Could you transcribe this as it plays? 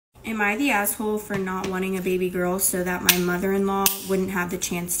Am I the asshole for not wanting a baby girl so that my mother-in-law wouldn't have the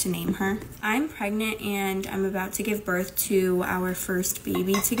chance to name her? I'm pregnant and I'm about to give birth to our first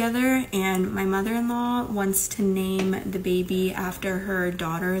baby together, and my mother-in-law wants to name the baby after her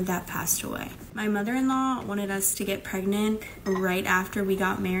daughter that passed away. My mother-in-law wanted us to get pregnant right after we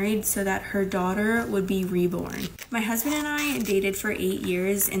got married so that her daughter would be reborn. My husband and I dated for 8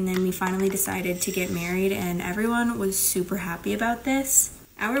 years, and then we finally decided to get married, and everyone was super happy about this.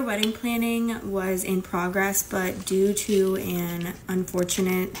 Our wedding planning was in progress, but due to an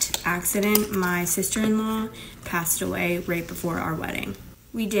unfortunate accident, my sister-in-law passed away right before our wedding.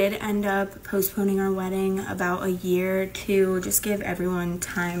 We did end up postponing our wedding about a year to just give everyone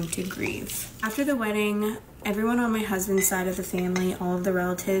time to grieve. After the wedding, everyone on my husband's side of the family, all of the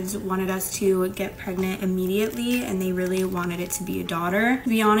relatives, wanted us to get pregnant immediately, and they really wanted it to be a daughter. To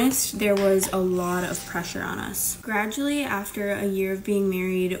be honest, there was a lot of pressure on us. Gradually, after a year of being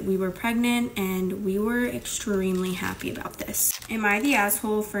married, we were pregnant, and we were extremely happy about this. Am I the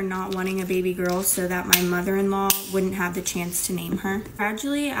asshole for not wanting a baby girl so that my mother-in-law wouldn't have the chance to name her?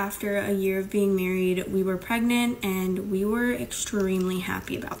 Gradually, after a year of being married, we were pregnant, and we were extremely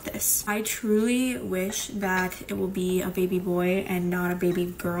happy about this. I truly wish that it will be a baby boy and not a baby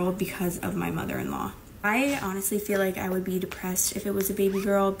girl because of my mother-in-law. I honestly feel like I would be depressed if it was a baby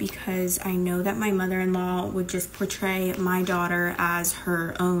girl, because I know that my mother-in-law would just portray my daughter as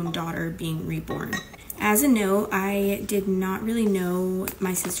her own daughter being reborn. As a note, I did not really know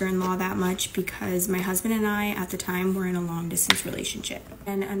my sister-in-law that much because my husband and I at the time were in a long-distance relationship.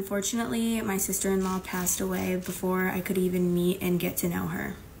 And unfortunately, my sister-in-law passed away before I could even meet and get to know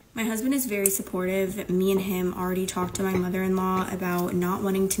her. My husband is very supportive. Me and him already talked to my mother-in-law about not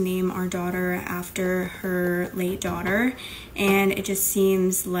wanting to name our daughter after her late daughter, and it just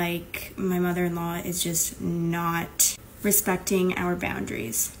seems like my mother-in-law is just not respecting our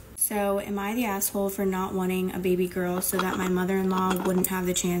boundaries. So am I the asshole for not wanting a baby girl so that my mother-in-law wouldn't have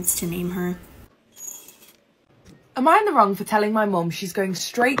the chance to name her? Am I in the wrong for telling my mum she's going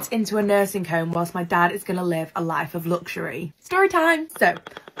straight into a nursing home whilst my dad is going to live a life of luxury? Story time! So,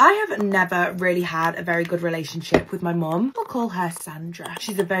 I have never really had a very good relationship with my mum. We'll call her Sandra.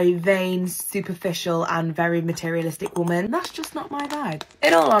 She's a very vain, superficial and very materialistic woman. That's just not my vibe.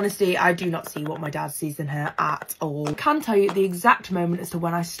 In all honesty, I do not see what my dad sees in her at all. I can tell you the exact moment as to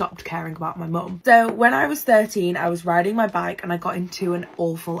when I stopped caring about my mum. So when I was 13, I was riding my bike and I got into an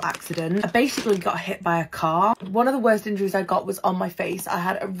awful accident. I basically got hit by a car. One of the worst injuries I got was on my face. I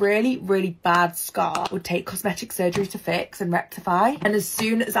had a really, really bad scar. It would take cosmetic surgery to fix and rectify. And as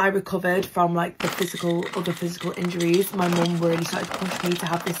soon as I recovered from like the other physical injuries, my mum really started to push me to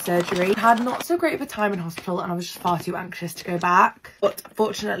have this surgery. I had not so great of a time in hospital and I was just far too anxious to go back. But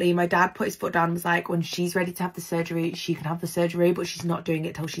fortunately, my dad put his foot down and was like, when she's ready to have the surgery, she can have the surgery, but she's not doing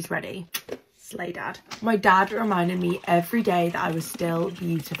it till she's ready. Slay dad. My dad reminded me every day that I was still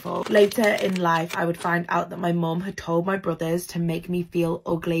beautiful. Later in life, I would find out that my mum had told my brothers to make me feel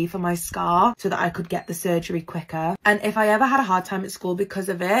ugly for my scar so that I could get the surgery quicker. And if I ever had a hard time at school because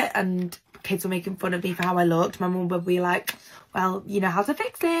of it and kids were making fun of me for how I looked, my mum would be like, well, you know how to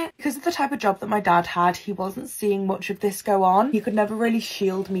fix it. Because of the type of job that my dad had, he wasn't seeing much of this go on. He could never really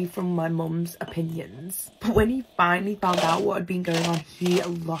shield me from my mum's opinions. But when he finally found out what had been going on, he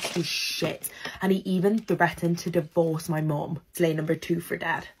lost his shit. And he even threatened to divorce my mum. Slay number 2 for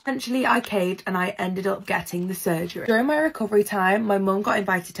dad. Eventually, I caved and I ended up getting the surgery. During my recovery time, my mum got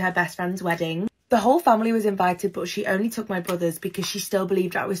invited to her best friend's wedding. The whole family was invited, but she only took my brothers because she still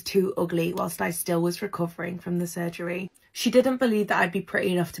believed I was too ugly whilst I still was recovering from the surgery. She didn't believe that I'd be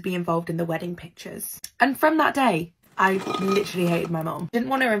pretty enough to be involved in the wedding pictures. And from that day, I literally hated my mum. Didn't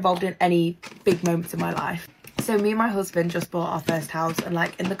want her involved in any big moments in my life. So me and my husband just bought our first house, and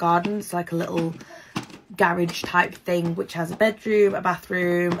like in the garden, it's like a little garage type thing which has a bedroom, a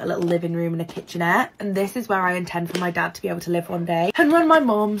bathroom, a little living room and a kitchenette, and this is where I intend for my dad to be able to live one day. And when my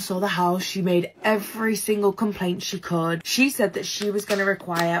mum saw the house, she made every single complaint she could. She said that she was going to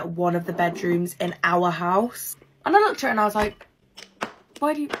require one of the bedrooms in our house, and I looked at her and I was like,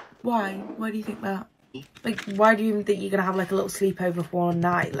 why do you think that? Like, why do you think you're gonna have like a little sleepover for one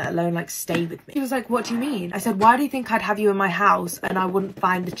night, let alone like stay with me? He was like, what do you mean? I said, why do you think I'd have you in my house and I wouldn't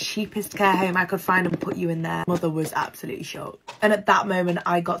find the cheapest care home I could find and put you in there? Mother was absolutely shocked. And at that moment,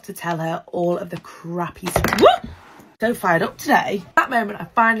 I got to tell her all of the crappy stuff. So fired up today. At that moment, I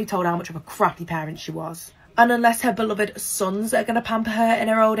finally told her how much of a crappy parent she was. And unless her beloved sons are going to pamper her in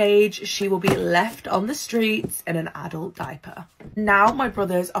her old age, she will be left on the streets in an adult diaper. Now my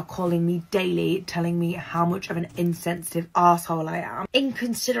brothers are calling me daily, telling me how much of an insensitive arsehole I am.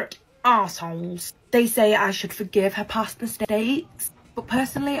 Inconsiderate arseholes. They say I should forgive her past mistakes. But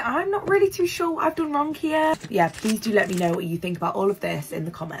personally, I'm not really too sure what I've done wrong here. Yeah, please do let me know what you think about all of this in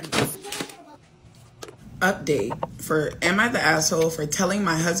the comments. Update for am I the asshole for telling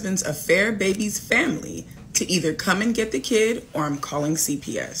my husband's affair baby's family to either come and get the kid or I'm calling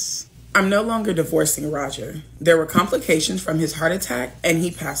CPS. I'm no longer divorcing Roger. There were complications from his heart attack and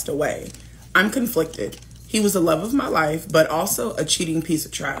he passed away. I'm conflicted. He was the love of my life, but also a cheating piece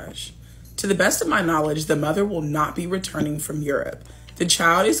of trash. To the best of my knowledge, the mother will not be returning from Europe. The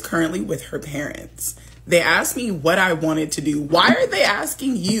child is currently with her parents. They asked me what I wanted to do. Why are they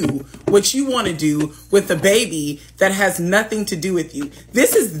asking you what you want to do with the baby that has nothing to do with you?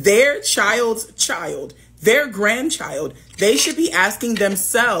 This is their child's child, their grandchild. They should be asking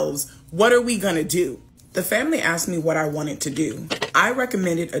themselves, what are we going to do? The family asked me what I wanted to do. I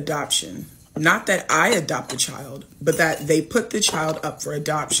recommended adoption. Not that I adopt the child, but that they put the child up for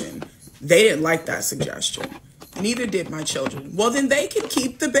adoption. They didn't like that suggestion. Neither did my children. Well, then they can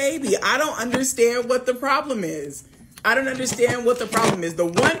keep the baby. I don't understand what the problem is. I don't understand what the problem is. The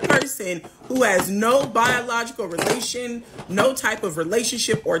one person who has no biological relation, no type of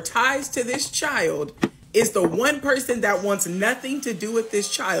relationship or ties to this child is the one person that wants nothing to do with this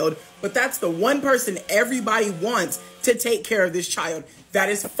child, but that's the one person everybody wants to take care of this child. That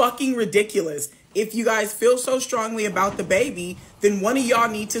is fucking ridiculous. If you guys feel so strongly about the baby, then one of y'all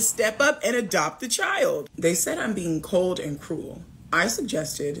need to step up and adopt the child. They said I'm being cold and cruel. I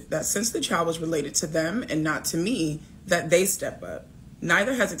suggested that since the child was related to them and not to me, that they step up.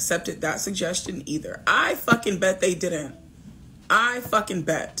 Neither has accepted that suggestion either. I fucking bet they didn't. I fucking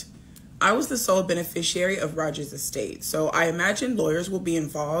bet. I was the sole beneficiary of Roger's estate, so I imagine lawyers will be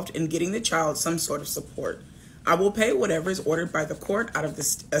involved in getting the child some sort of support. I will pay whatever is ordered by the court out of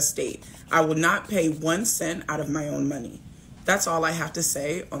the estate. I will not pay 1 cent out of my own money. That's all I have to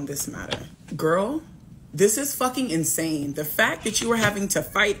say on this matter. Girl, this is fucking insane. The fact that you are having to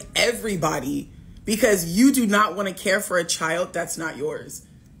fight everybody because you do not want to care for a child that's not yours.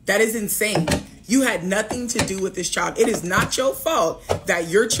 That is insane. You had nothing to do with this child. It is not your fault that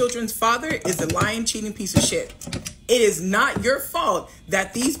your children's father is a lying, cheating piece of shit. It is not your fault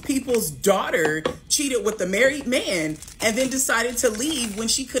that these people's daughter cheated with the married man and then decided to leave when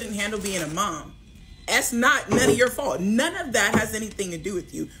she couldn't handle being a mom. That's not none of your fault. None of that has anything to do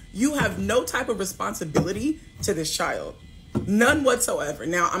with you. You have no type of responsibility to this child. None whatsoever.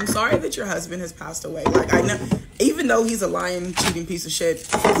 Now, I'm sorry that your husband has passed away. Like, I know, even though he's a lying, cheating piece of shit,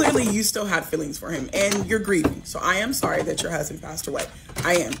 clearly you still had feelings for him and you're grieving. So I am sorry that your husband passed away.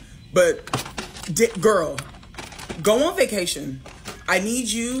 I am. But, girl, go on vacation. I need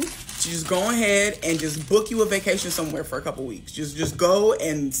you to just go ahead and just book you a vacation somewhere for a couple weeks. Just go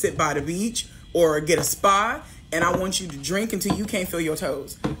and sit by the beach or get a spa. And I want you to drink until you can't feel your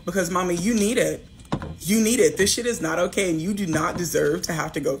toes. Because, mama, you need it. You need it. This shit is not okay, and you do not deserve to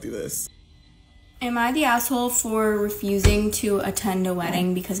have to go through this. Am I the asshole for refusing to attend a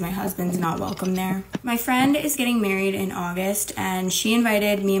wedding because my husband's not welcome there? My friend is getting married in August, and she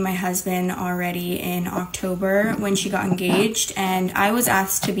invited me and my husband already in October when she got engaged, and I was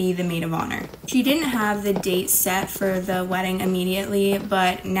asked to be the maid of honor. She didn't have the date set for the wedding immediately,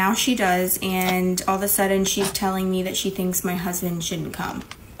 but now she does, and all of a sudden she's telling me that she thinks my husband shouldn't come.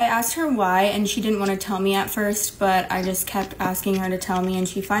 I asked her why, and she didn't want to tell me at first, but I just kept asking her to tell me, and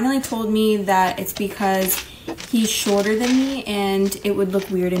she finally told me that it's because he's shorter than me and it would look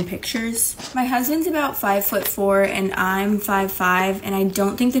weird in pictures. My husband's about 5'4" and I'm 5'5", and I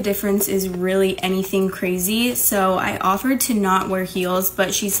don't think the difference is really anything crazy, so I offered to not wear heels,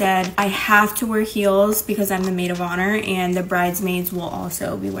 but she said I have to wear heels because I'm the maid of honor and the bridesmaids will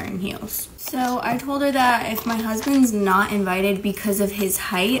also be wearing heels. So I told her that if my husband's not invited because of his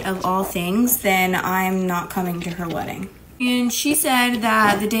height of all things, then I'm not coming to her wedding. And she said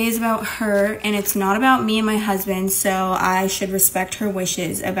that the day is about her and it's not about me and my husband, so I should respect her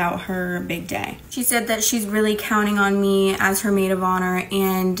wishes about her big day. She said that she's really counting on me as her maid of honor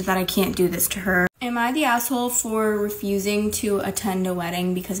and that I can't do this to her. Am I the asshole for refusing to attend a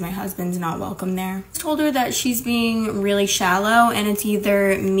wedding because my husband's not welcome there? I told her that she's being really shallow and it's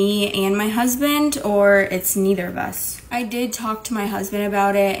either me and my husband or it's neither of us. I did talk to my husband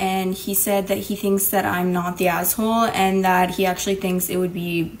about it and he said that he thinks that I'm not the asshole and that he actually thinks it would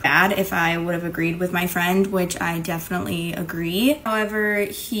be bad if I would have agreed with my friend, which I definitely agree. However,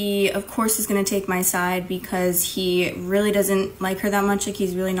 he of course is going to take my side because he really doesn't like her that much. Like,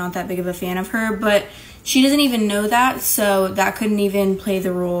 he's really not that big of a fan of her, but she doesn't even know that, so that couldn't even play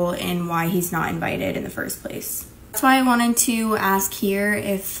the role in why he's not invited in the first place. That's why I wanted to ask here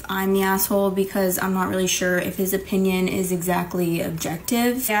if I'm the asshole, because I'm not really sure if his opinion is exactly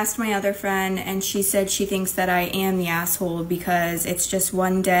objective. I asked my other friend and she said she thinks that I am the asshole because it's just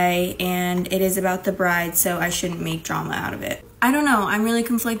one day and it is about the bride, so I shouldn't make drama out of it. I don't know, I'm really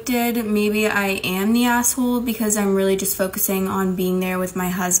conflicted. Maybe I am the asshole because I'm really just focusing on being there with my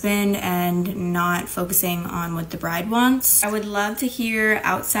husband and not focusing on what the bride wants. I would love to hear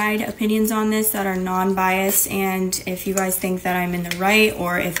outside opinions on this that are non-biased, and if you guys think that I'm in the right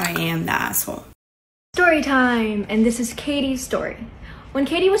or if I am the asshole. Story time! And this is Katie's story. When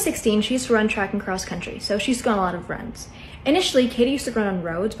Katie was 16, she used to run track and cross country, so she's gone a lot of runs. Initially, Katie used to run on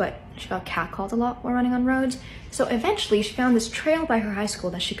roads, but she got catcalled a lot while running on roads, so eventually she found this trail by her high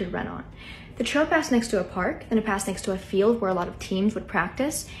school that she could run on. The trail passed next to a park, then it passed next to a field where a lot of teams would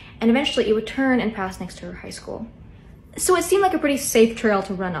practice, and eventually it would turn and pass next to her high school. So it seemed like a pretty safe trail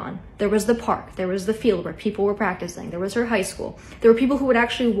to run on. There was the park, there was the field where people were practicing, there was her high school, there were people who would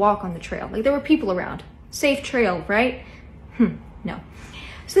actually walk on the trail, like there were people around. Safe trail, right? No.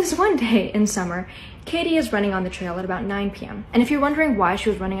 So this one day in summer, Katie is running on the trail at about 9 p.m. And if you're wondering why she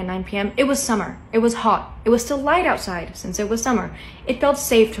was running at 9 p.m., it was summer. It was hot. It was still light outside since it was summer. It felt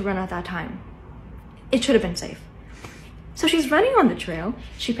safe to run at that time. It should have been safe. So she's running on the trail.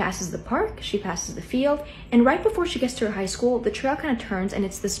 She passes the park, she passes the field, and right before she gets to her high school, the trail kind of turns and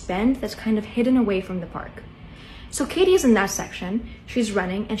it's this bend that's kind of hidden away from the park. So Katie is in that section. She's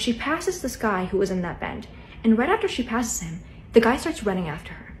running and she passes this guy who was in that bend. And right after she passes him, the guy starts running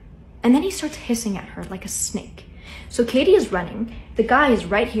after her. And then he starts hissing at her like a snake. So Katie is running. The guy is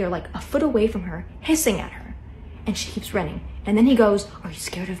right here, like a foot away from her, hissing at her. And she keeps running. And then he goes, "Are you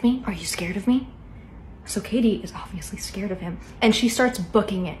scared of me? Are you scared of me?" So Katie is obviously scared of him. And she starts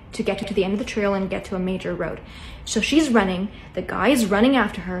booking it to get to the end of the trail and get to a major road. So she's running. The guy is running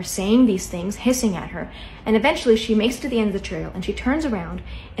after her, saying these things, hissing at her. And eventually she makes it to the end of the trail and she turns around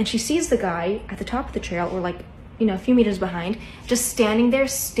and she sees the guy at the top of the trail, or like, a few meters behind, just standing there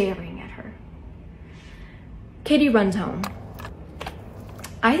staring at her. Katie runs home.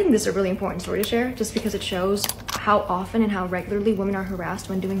 I think this is a really important story to share just because it shows how often and how regularly women are harassed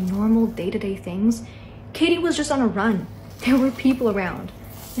when doing normal day-to-day things. Katie was just on a run. There were people around.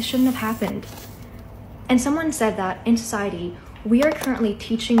 This shouldn't have happened. And someone said that in society, we are currently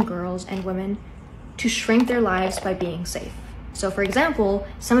teaching girls and women to shrink their lives by being safe. So for example,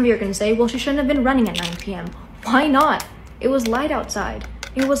 some of you are going to say, well, she shouldn't have been running at 9 p.m. Why not? It was light outside.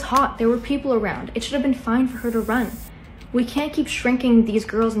 It was hot. There were people around. It should have been fine for her to run. We can't keep shrinking these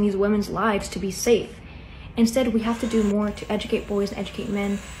girls and these women's lives to be safe. Instead, we have to do more to educate boys and educate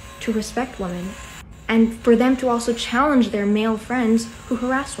men to respect women, and for them to also challenge their male friends who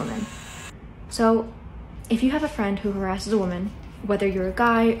harass women. So, if you have a friend who harasses a woman, whether you're a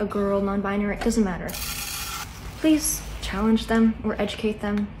guy, a girl, non-binary, it doesn't matter, please challenge them or educate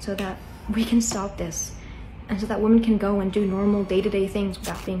them so that we can stop this. And so that women can go and do normal day-to-day things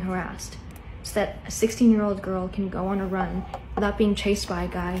without being harassed. So that a 16-year-old girl can go on a run without being chased by a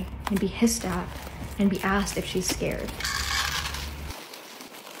guy and be hissed at and be asked if she's scared.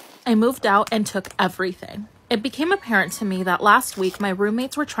 I moved out and took everything. It became apparent to me that last week my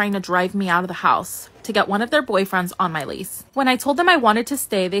roommates were trying to drive me out of the house to get one of their boyfriends on my lease. When I told them I wanted to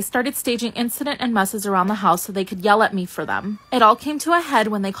stay, they started staging incident and messes around the house so they could yell at me for them. It all came to a head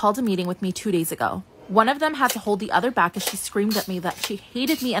when they called a meeting with me 2 days ago. One of them had to hold the other back as she screamed at me that she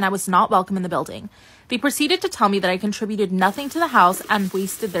hated me and I was not welcome in the building. They proceeded to tell me that I contributed nothing to the house and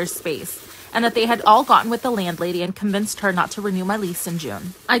wasted their space, and that they had all gotten with the landlady and convinced her not to renew my lease in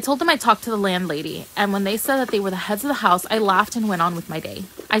June. I told them I talked to the landlady, and when they said that they were the heads of the house, I laughed and went on with my day.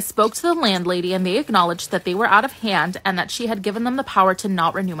 I spoke to the landlady and they acknowledged that they were out of hand and that she had given them the power to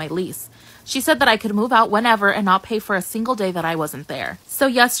not renew my lease. She said that I could move out whenever and not pay for a single day that I wasn't there. So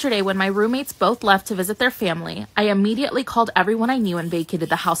yesterday, when my roommates both left to visit their family, I immediately called everyone I knew and vacated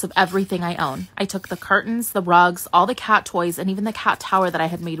the house of everything I own. I took the curtains, the rugs, all the cat toys, and even the cat tower that I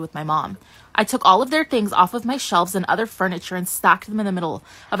had made with my mom. I took all of their things off of my shelves and other furniture and stacked them in the middle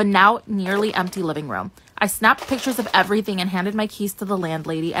of a now nearly empty living room. I snapped pictures of everything and handed my keys to the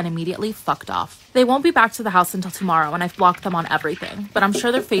landlady and immediately fucked off. They won't be back to the house until tomorrow, and I've blocked them on everything, but I'm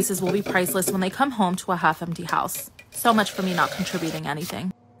sure their faces will be priceless when they come home to a half-empty house. So much for me not contributing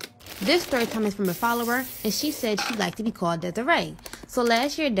anything. This story time is from a follower, and she said she'd like to be called Desiree. So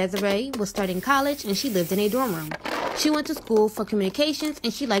last year, Desiree was starting college, and she lived in a dorm room. She went to school for communications,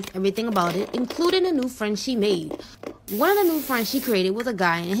 and she liked everything about it, including a new friend she made. One of the new friends she created was a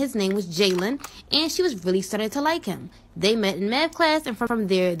guy, and his name was Jalen, and she was really starting to like him. They met in math class, and from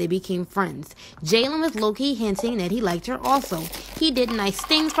there, they became friends. Jalen was low-key hinting that he liked her also. He did nice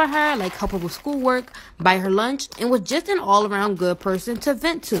things for her, like help her with schoolwork, buy her lunch, and was just an all-around good person to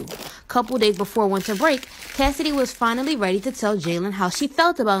vent to. Couple days before winter break, Cassidy was finally ready to tell Jalen how she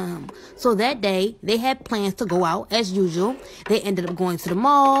felt about him. So that day, they had plans to go out as usual. They ended up going to the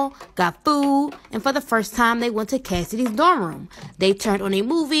mall, got food, and for the first time, they went to Cassidy's dorm room. They turned on a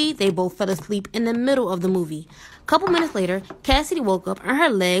movie. They both fell asleep in the middle of the movie. Couple minutes later, Cassidy woke up and her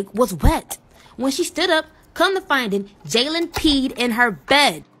leg was wet. When she stood up, come to find it, Jalen peed in her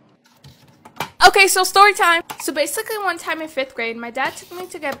bed. Okay, so story time. So basically one time in 5th grade, my dad took me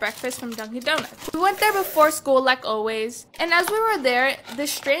to get breakfast from Dunkin' Donuts. We went there before school like always, and as we were there,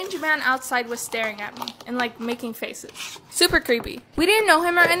 this strange man outside was staring at me and like making faces. Super creepy. We didn't know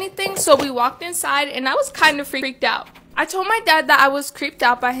him or anything, so we walked inside and I was kind of freaked out. I told my dad that I was creeped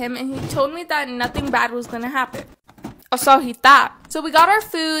out by him and he told me that nothing bad was gonna happen. Or so he thought. So we got our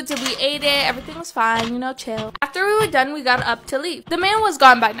foods and we ate it, everything was fine, you know, chill. After we were done, we got up to leave. The man was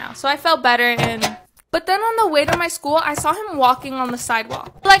gone by now, so I felt better But then on the way to my school, I saw him walking on the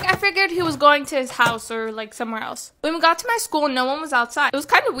sidewalk. Like, I figured he was going to his house or like somewhere else. When we got to my school, no one was outside. It was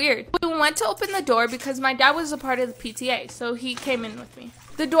kind of weird. We went to open the door because my dad was a part of the PTA, so he came in with me.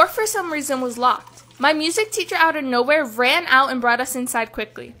 The door for some reason was locked. My music teacher out of nowhere ran out and brought us inside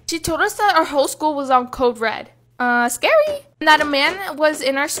quickly. She told us that our whole school was on code red. Scary. And that a man was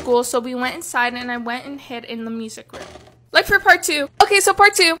in our school, so we went inside and I went and hid in the music room. Like for part 2. Okay, so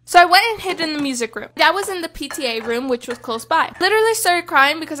part 2. So I went and hid in the music room. Dad was in the PTA room, which was close by. Literally started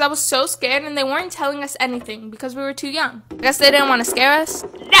crying because I was so scared and they weren't telling us anything because we were too young. I guess they didn't want to scare us.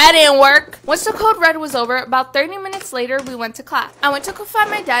 That didn't work. Once the code red was over, about 30 minutes later, we went to class. I went to go find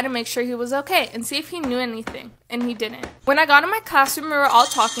my dad and make sure he was okay and see if he knew anything. And he didn't. When I got in my classroom, we were all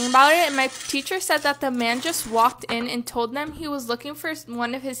talking about it and my teacher said that the man just walked in and told them he was looking for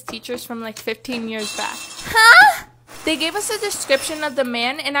one of his teachers from like 15 years back. Huh? They gave us a description of the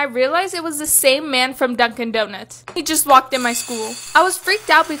man and I realized it was the same man from Dunkin' Donuts. He just walked in my school. I was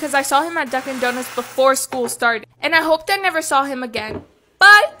freaked out because I saw him at Dunkin' Donuts before school started and I hoped I never saw him again.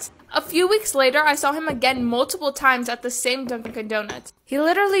 But a few weeks later, I saw him again multiple times at the same Dunkin' Donuts. He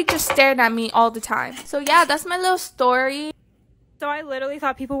literally just stared at me all the time. So yeah, that's my little story. So I literally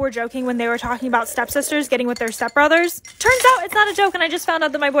thought people were joking when they were talking about stepsisters getting with their stepbrothers. Turns out it's not a joke and I just found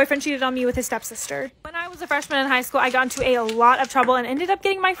out that my boyfriend cheated on me with his stepsister. When I was a freshman in high school, I got into a lot of trouble and ended up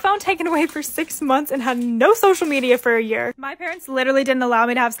getting my phone taken away for 6 months and had no social media for a year. My parents literally didn't allow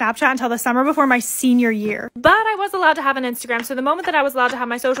me to have Snapchat until the summer before my senior year. But I was allowed to have an Instagram, so the moment that I was allowed to have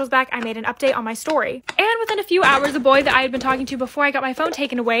my socials back, I made an update on my story. And within a few hours, the boy that I had been talking to before I got my phone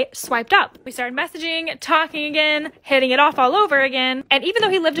taken away swiped up. We started messaging, talking again, hitting it off all over again, and even though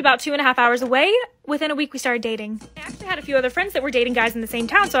he lived about 2.5 hours away, within a week we started dating. I actually had a few other friends that were dating guys in the same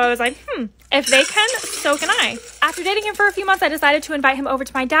town, so I was like, if they can, so can I. After dating him for a few months, I decided to invite him over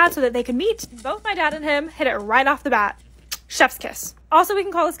to my dad so that they could meet. Both my dad and him hit it right off the bat. Chef's kiss. Also, we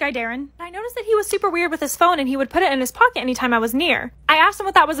can call this guy Darren. I noticed that he was super weird with his phone and he would put it in his pocket anytime I was near. I asked him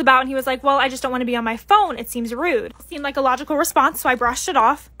what that was about and he was like, well, I just don't want to be on my phone. It seems rude. It seemed like a logical response, so I brushed it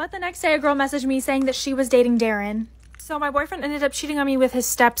off. But the next day, a girl messaged me saying that she was dating Darren. So my boyfriend ended up cheating on me with his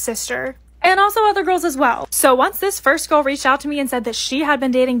stepsister. And also other girls as well. So once this first girl reached out to me and said that she had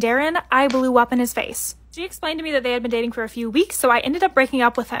been dating Darren, I blew up in his face. She explained to me that they had been dating for a few weeks, so I ended up breaking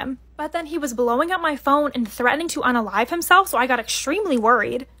up with him. But then he was blowing up my phone and threatening to unalive himself, so I got extremely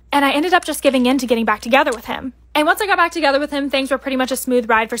worried. And I ended up just giving in to getting back together with him. And once I got back together with him, things were pretty much a smooth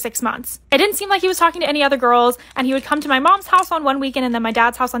ride for 6 months. It didn't seem like he was talking to any other girls, and he would come to my mom's house on one weekend and then my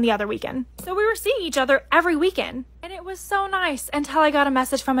dad's house on the other weekend. So we were seeing each other every weekend. And it was so nice until I got a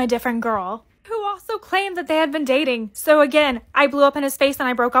message from a different girl who also claimed that they had been dating. So again, I blew up in his face and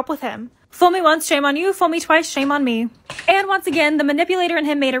I broke up with him. Fool me once, shame on you. Fool me twice, shame on me. And once again, the manipulator in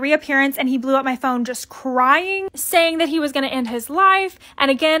him made a reappearance and he blew up my phone just crying, saying that he was going to end his life, and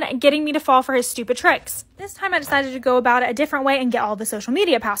again, getting me to fall for his stupid tricks. This time I decided to go about it a different way and get all the social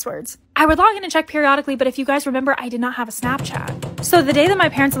media passwords. I would log in and check periodically, but if you guys remember, I did not have a Snapchat. So the day that my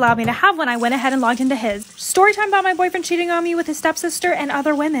parents allowed me to have one, I went ahead and logged into his. Story time about my boyfriend cheating on me with his stepsister and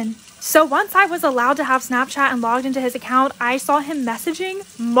other women. So once I was allowed to have Snapchat and logged into his account, I saw him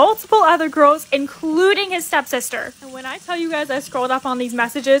messaging multiple other girls, including his stepsister. And when I tell you guys I scrolled up on these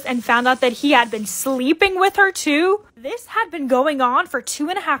messages and found out that he had been sleeping with her too, this had been going on for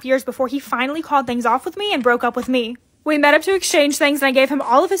 2.5 years before he finally called things off with me and broke up with me. We met up to exchange things and I gave him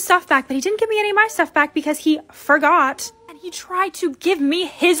all of his stuff back, but he didn't give me any of my stuff back because he forgot. And he tried to give me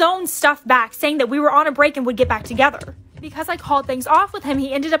his own stuff back, saying that we were on a break and would get back together. Because I called things off with him,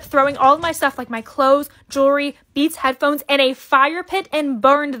 he ended up throwing all of my stuff, like my clothes, jewelry, Beats headphones, in a fire pit and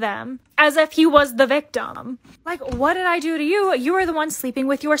burned them, as if he was the victim. Like, what did I do to you? You were the one sleeping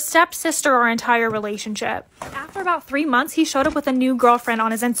with your stepsister our entire relationship. After about 3 months, he showed up with a new girlfriend on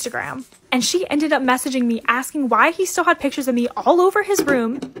his Instagram. And she ended up messaging me asking why he still had pictures of me all over his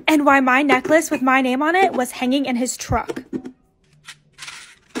room and why my necklace with my name on it was hanging in his truck.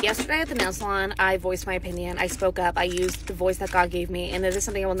 Yesterday at the nail salon, I voiced my opinion. I spoke up. I used the voice that God gave me, and it is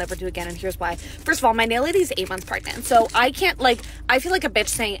something I will never do again, and here's why. First of all, my nail lady is 8 months pregnant, so I can't, I feel like a bitch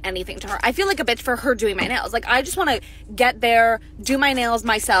saying anything to her. I feel like a bitch for her doing my nails. I just want to get there, do my nails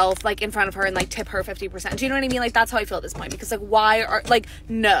myself, in front of her, and, tip her 50%. Do you know what I mean? That's how I feel at this point, because, why are,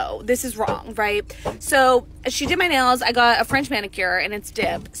 no, this is wrong, right? So, she did my nails. I got a French manicure, and it's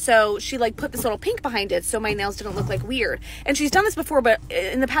dip, so she, put this little pink behind it, so my nails didn't look, weird. And she's done this before, but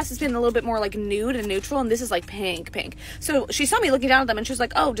in the past, it's been a little bit more nude and neutral, and this is pink. So she saw me looking down at them, and she was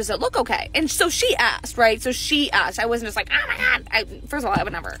like, oh, does it look okay? And so she asked, right? So she asked. I wasn't just like, oh my God. First of all,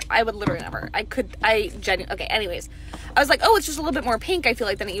 I would literally never. Okay, anyways. I was like, oh, it's just a little bit more pink, I feel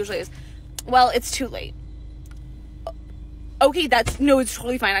like, than it usually is. Well, it's too late. Okay, it's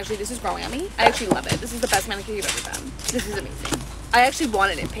totally fine. Actually, this is growing on me. I actually love it. This is the best manicure you've ever done. This is amazing. I actually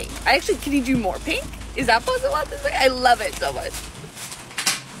wanted it pink. Can you do more pink? Is that possible at this point? I love it so much.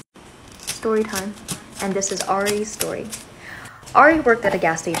 Story time, and this is Ari's story. Ari worked at a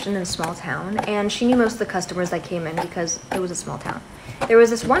gas station in a small town, and she knew most of the customers that came in because it was a small town. There was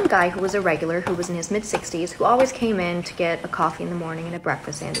this one guy who was a regular, who was in his mid-60s, who always came in to get a coffee in the morning and a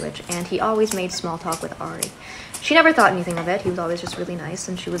breakfast sandwich, and he always made small talk with Ari. She never thought anything of it. He was always just really nice,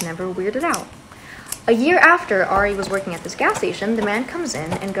 and she was never weirded out. A year after Ari was working at this gas station, the man comes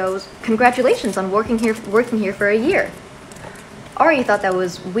in and goes, "Congratulations on working here for a year." Ari thought that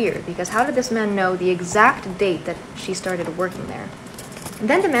was weird, because how did this man know the exact date that she started working there? And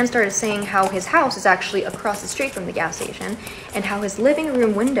then the man started saying how his house is actually across the street from the gas station, and how his living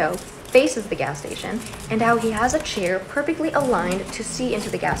room window faces the gas station, and how he has a chair perfectly aligned to see into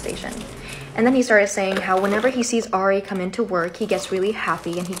the gas station. And then he started saying how whenever he sees Ari come into work, he gets really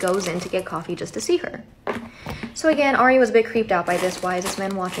happy and he goes in to get coffee just to see her. So again, Ari was a bit creeped out by this. Why is this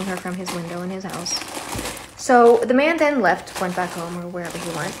man watching her from his window in his house? So the man then left, went back home or wherever he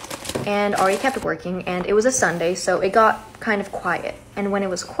went, and Ari kept working, and it was a Sunday, so it got kind of quiet. And when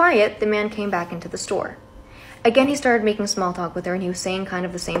it was quiet, the man came back into the store. Again, he started making small talk with her, and he was saying kind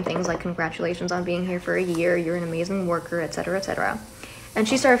of the same things like, "Congratulations on being here for a year, you're an amazing worker," etc., etc. And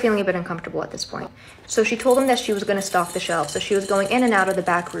she started feeling a bit uncomfortable at this point. So she told him that she was going to stock the shelves, so she was going in and out of the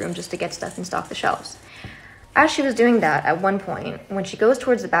back room just to get stuff and stock the shelves. As she was doing that, at one point, when she goes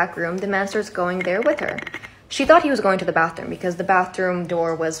towards the back room, the man starts going there with her. She thought he was going to the bathroom because the bathroom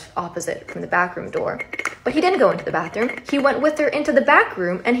door was opposite from the back room door. But he didn't go into the bathroom. He went with her into the back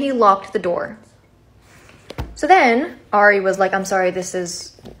room and he locked the door. So then Ari was like, "I'm sorry,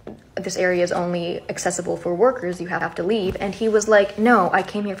 this area is only accessible for workers. You have to leave." And he was like, "No, I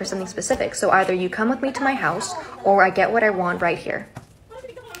came here for something specific. So either you come with me to my house or I get what I want right here."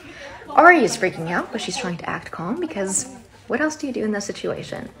 Ari is freaking out, but she's trying to act calm because what else do you do in that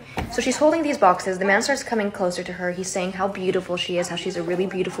situation? So she's holding these boxes. The man starts coming closer to her. He's saying how beautiful she is, how she's a really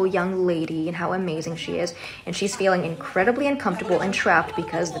beautiful young lady, and how amazing she is. And she's feeling incredibly uncomfortable and trapped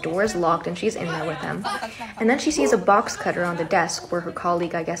because the door is locked and she's in there with him. And then she sees a box cutter on the desk where her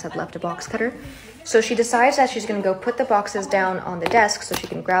colleague, I guess, had left a box cutter. So she decides that she's going to go put the boxes down on the desk so she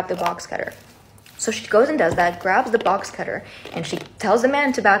can grab the box cutter. So she goes and does that, grabs the box cutter, and she tells the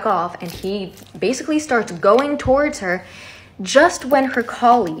man to back off, and he basically starts going towards her just when her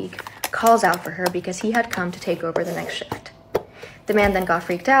colleague calls out for her because he had come to take over the next shift. The man then got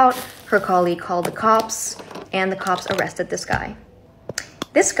freaked out, her colleague called the cops, and the cops arrested this guy.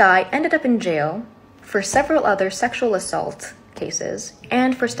 This guy ended up in jail for several other sexual assault cases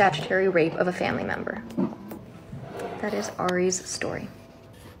and for statutory rape of a family member. That is Ari's story.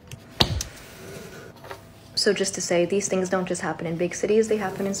 So just to say, these things don't just happen in big cities, they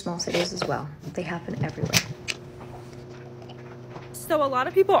happen in small cities as well. They happen everywhere. So a lot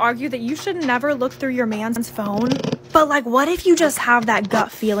of people argue that you should never look through your man's phone. But what if you just have that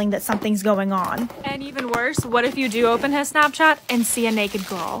gut feeling that something's going on? And even worse, what if you do open his Snapchat and see a naked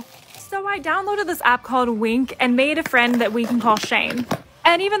girl? So I downloaded this app called Wink and made a friend that we can call Shane.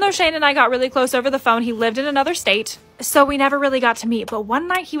 And even though Shane and I got really close over the phone, he lived in another state, so we never really got to meet. But one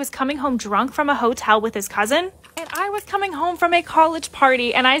night he was coming home drunk from a hotel with his cousin, and I was coming home from a college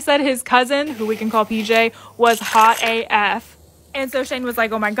party, and I said his cousin, who we can call PJ, was hot AF. And so Shane was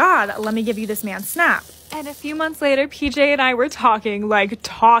like, "Oh my God, let me give you this man's snap." And a few months later, PJ and I were talking.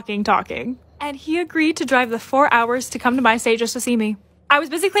 And he agreed to drive the 4 hours to come to my state just to see me. I was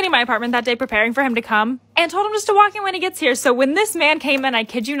busy cleaning my apartment that day preparing for him to come and told him just to walk in when he gets here. So when this man came in, I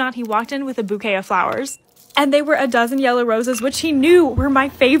kid you not, he walked in with a bouquet of flowers. And they were a dozen yellow roses, which he knew were my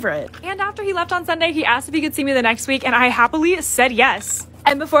favorite. And after he left on Sunday, he asked if he could see me the next week, and I happily said yes.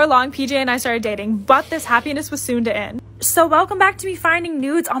 And before long, PJ and I started dating, but this happiness was soon to end. So welcome back to me finding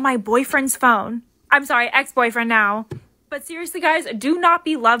nudes on my boyfriend's phone. I'm sorry, ex-boyfriend now. But seriously, guys, do not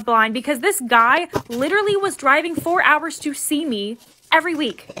be love blind, because this guy literally was driving 4 hours to see me every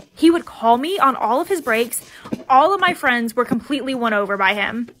week. He would call me on all of his breaks. All of my friends were completely won over by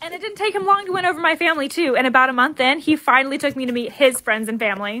him. And it didn't take him long to win over my family too. And about a month in, he finally took me to meet his friends and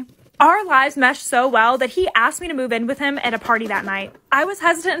family. Our lives meshed so well that he asked me to move in with him at a party that night. I was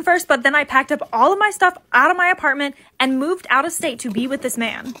hesitant at first, but then I packed up all of my stuff out of my apartment and moved out of state to be with this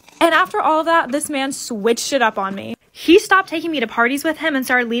man. And after all of that, this man switched it up on me. He stopped taking me to parties with him and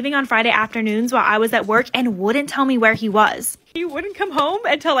started leaving on Friday afternoons while I was at work and wouldn't tell me where he was. He wouldn't come home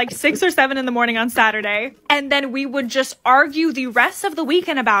until like 6 or 7 in the morning on Saturday. And then we would just argue the rest of the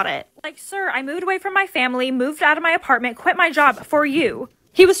weekend about it. Like, sir, I moved away from my family, moved out of my apartment, quit my job for you.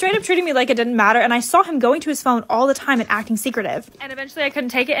 He was straight up treating me like it didn't matter, and I saw him going to his phone all the time and acting secretive. And eventually I couldn't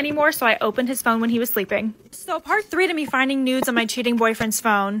take it anymore, so I opened his phone when he was sleeping. So part 3 to me finding nudes on my cheating boyfriend's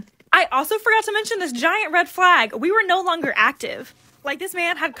phone. I also forgot to mention this giant red flag. We were no longer active. Like, this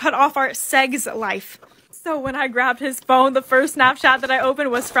man had cut off our sex life. So when I grabbed his phone, the first Snapchat that I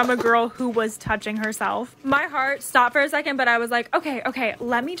opened was from a girl who was touching herself. My heart stopped for a second, but I was like, okay,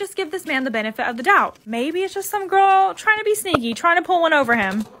 let me just give this man the benefit of the doubt. Maybe it's just some girl trying to be sneaky, trying to pull one over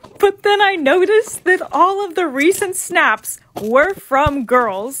him. But then I noticed that all of the recent snaps were from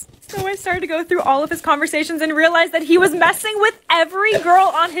girls. So I started to go through all of his conversations and realized that he was messing with every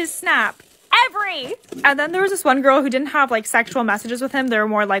girl on his snap. Every! And then there was this one girl who didn't have like sexual messages with him. They were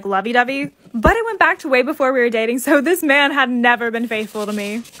more like lovey-dovey. But it went back to way before we were dating, so this man had never been faithful to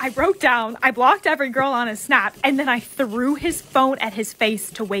me. I broke down, I blocked every girl on his snap, and then I threw his phone at his face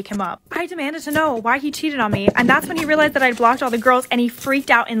to wake him up. I demanded to know why he cheated on me, and that's when he realized that I'd blocked all the girls and he freaked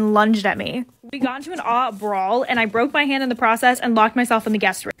out and lunged at me. We got into an all-out brawl, and I broke my hand in the process and locked myself in the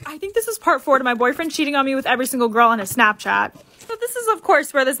guest room. I think this is part 4 to my boyfriend cheating on me with every single girl on his Snapchat. So this is, of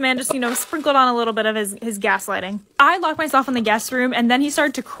course, where this man just, sprinkled on a little bit of his gaslighting. I locked myself in the guest room, and then he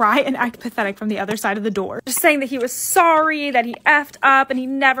started to cry and act pathetic from the other side of the door. Just saying that he was sorry, that he effed up, and he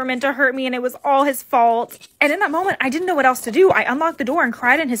never meant to hurt me, and it was all his fault. And in that moment, I didn't know what else to do. I unlocked the door and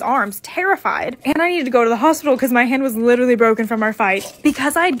cried in his arms, terrified. And I needed to go to the hospital because my hand was literally broken from our fight.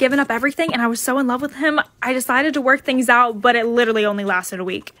 Because I had given up everything and I was so in love with him, I decided to work things out, but it literally only lasted a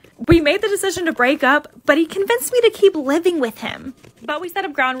week. We made the decision to break up, but he convinced me to keep living with him. But we set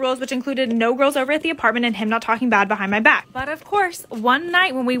up ground rules, which included no girls over at the apartment and him not talking bad behind my back. But of course, one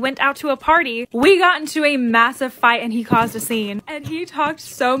night when we went out to a party, we got into a massive fight and he caused a scene. And he talked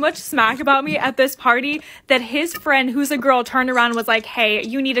so much smack about me at this party that his friend, who's a girl, turned around and was like, hey,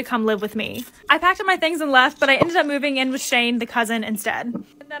 you need to come live with me. I packed up my things and left, but I ended up moving in with Shane, the cousin, instead. And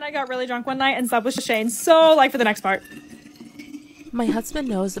then I got really drunk one night and slept with Shane. So, for the next part. My husband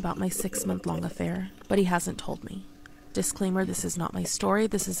knows about my 6-month-long affair, but he hasn't told me. Disclaimer, this is not my story,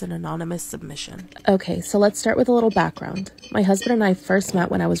 this is an anonymous submission. Okay, so let's start with a little background. My husband and I first met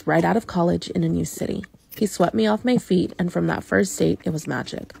when I was right out of college in a new city. He swept me off my feet, and from that first date, it was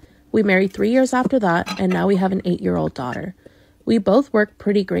magic. We married 3 years after that, and now we have an 8-year-old daughter. We both work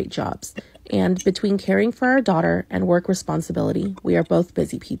pretty great jobs, and between caring for our daughter and work responsibility, we are both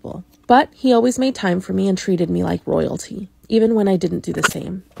busy people. But he always made time for me and treated me like royalty, even when I didn't do the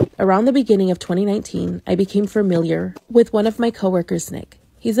same. Around the beginning of 2019, I became familiar with one of my coworkers, Nick.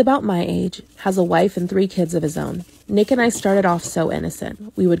 He's about my age, has a wife and 3 kids of his own. Nick and I started off so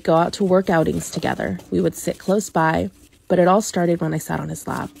innocent. We would go out to work outings together. We would sit close by, but it all started when I sat on his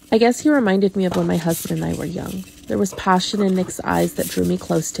lap. I guess he reminded me of when my husband and I were young. There was passion in Nick's eyes that drew me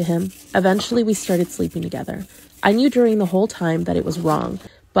close to him. Eventually, we started sleeping together. I knew during the whole time that it was wrong,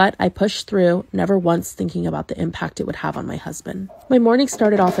 but I pushed through, never once thinking about the impact it would have on my husband. My morning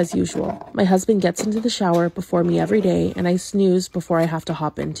started off as usual. My husband gets into the shower before me every day, and I snooze before I have to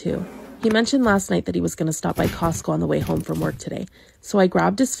hop in too. He mentioned last night that he was going to stop by Costco on the way home from work today, so I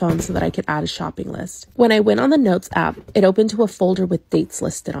grabbed his phone so that I could add a shopping list. When I went on the Notes app, it opened to a folder with dates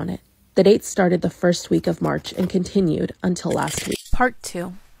listed on it. The dates started the first week of March and continued until last week. Part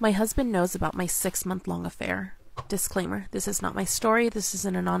 2. My husband knows about my 6-month-long affair. Disclaimer, this is not my story, this is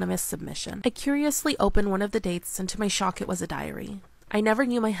an anonymous submission. I curiously opened one of the dates, and to my shock it was a diary. I never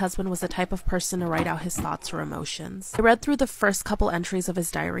knew my husband was the type of person to write out his thoughts or emotions. I read through the first couple entries of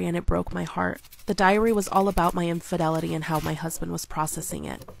his diary and it broke my heart. The diary was all about my infidelity and how my husband was processing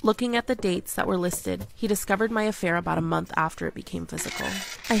it. Looking at the dates that were listed, he discovered my affair about a month after it became physical.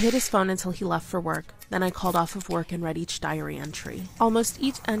 I hid his phone until he left for work. Then I called off of work and read each diary entry. Almost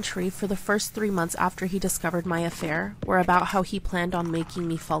each entry for the first 3 months after he discovered my affair were about how he planned on making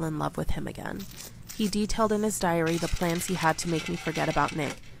me fall in love with him again. He detailed in his diary the plans he had to make me forget about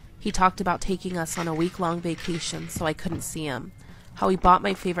Nick. He talked about taking us on a week-long vacation so I couldn't see him. How he bought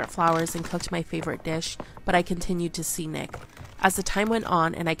my favorite flowers and cooked my favorite dish, but I continued to see Nick. As the time went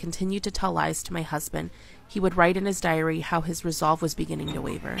on and I continued to tell lies to my husband, he would write in his diary how his resolve was beginning to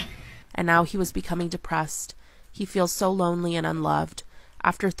waver. And now he was becoming depressed. He feels so lonely and unloved.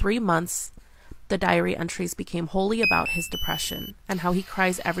 After 3 months, the diary entries became wholly about his depression and how he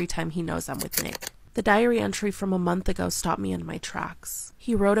cries every time he knows I'm with Nick. The diary entry from a month ago stopped me in my tracks.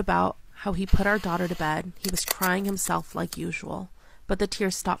 He wrote about how he put our daughter to bed. He was crying himself like usual, but the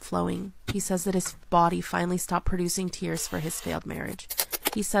tears stopped flowing. He says that his body finally stopped producing tears for his failed marriage.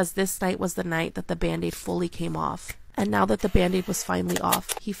 He says this night was the night that the Band-Aid fully came off. And now that the Band-Aid was finally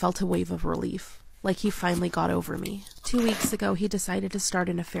off, he felt a wave of relief. Like he finally got over me. 2 weeks ago, he decided to start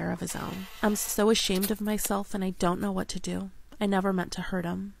an affair of his own. I'm so ashamed of myself and I don't know what to do. I never meant to hurt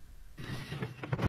him.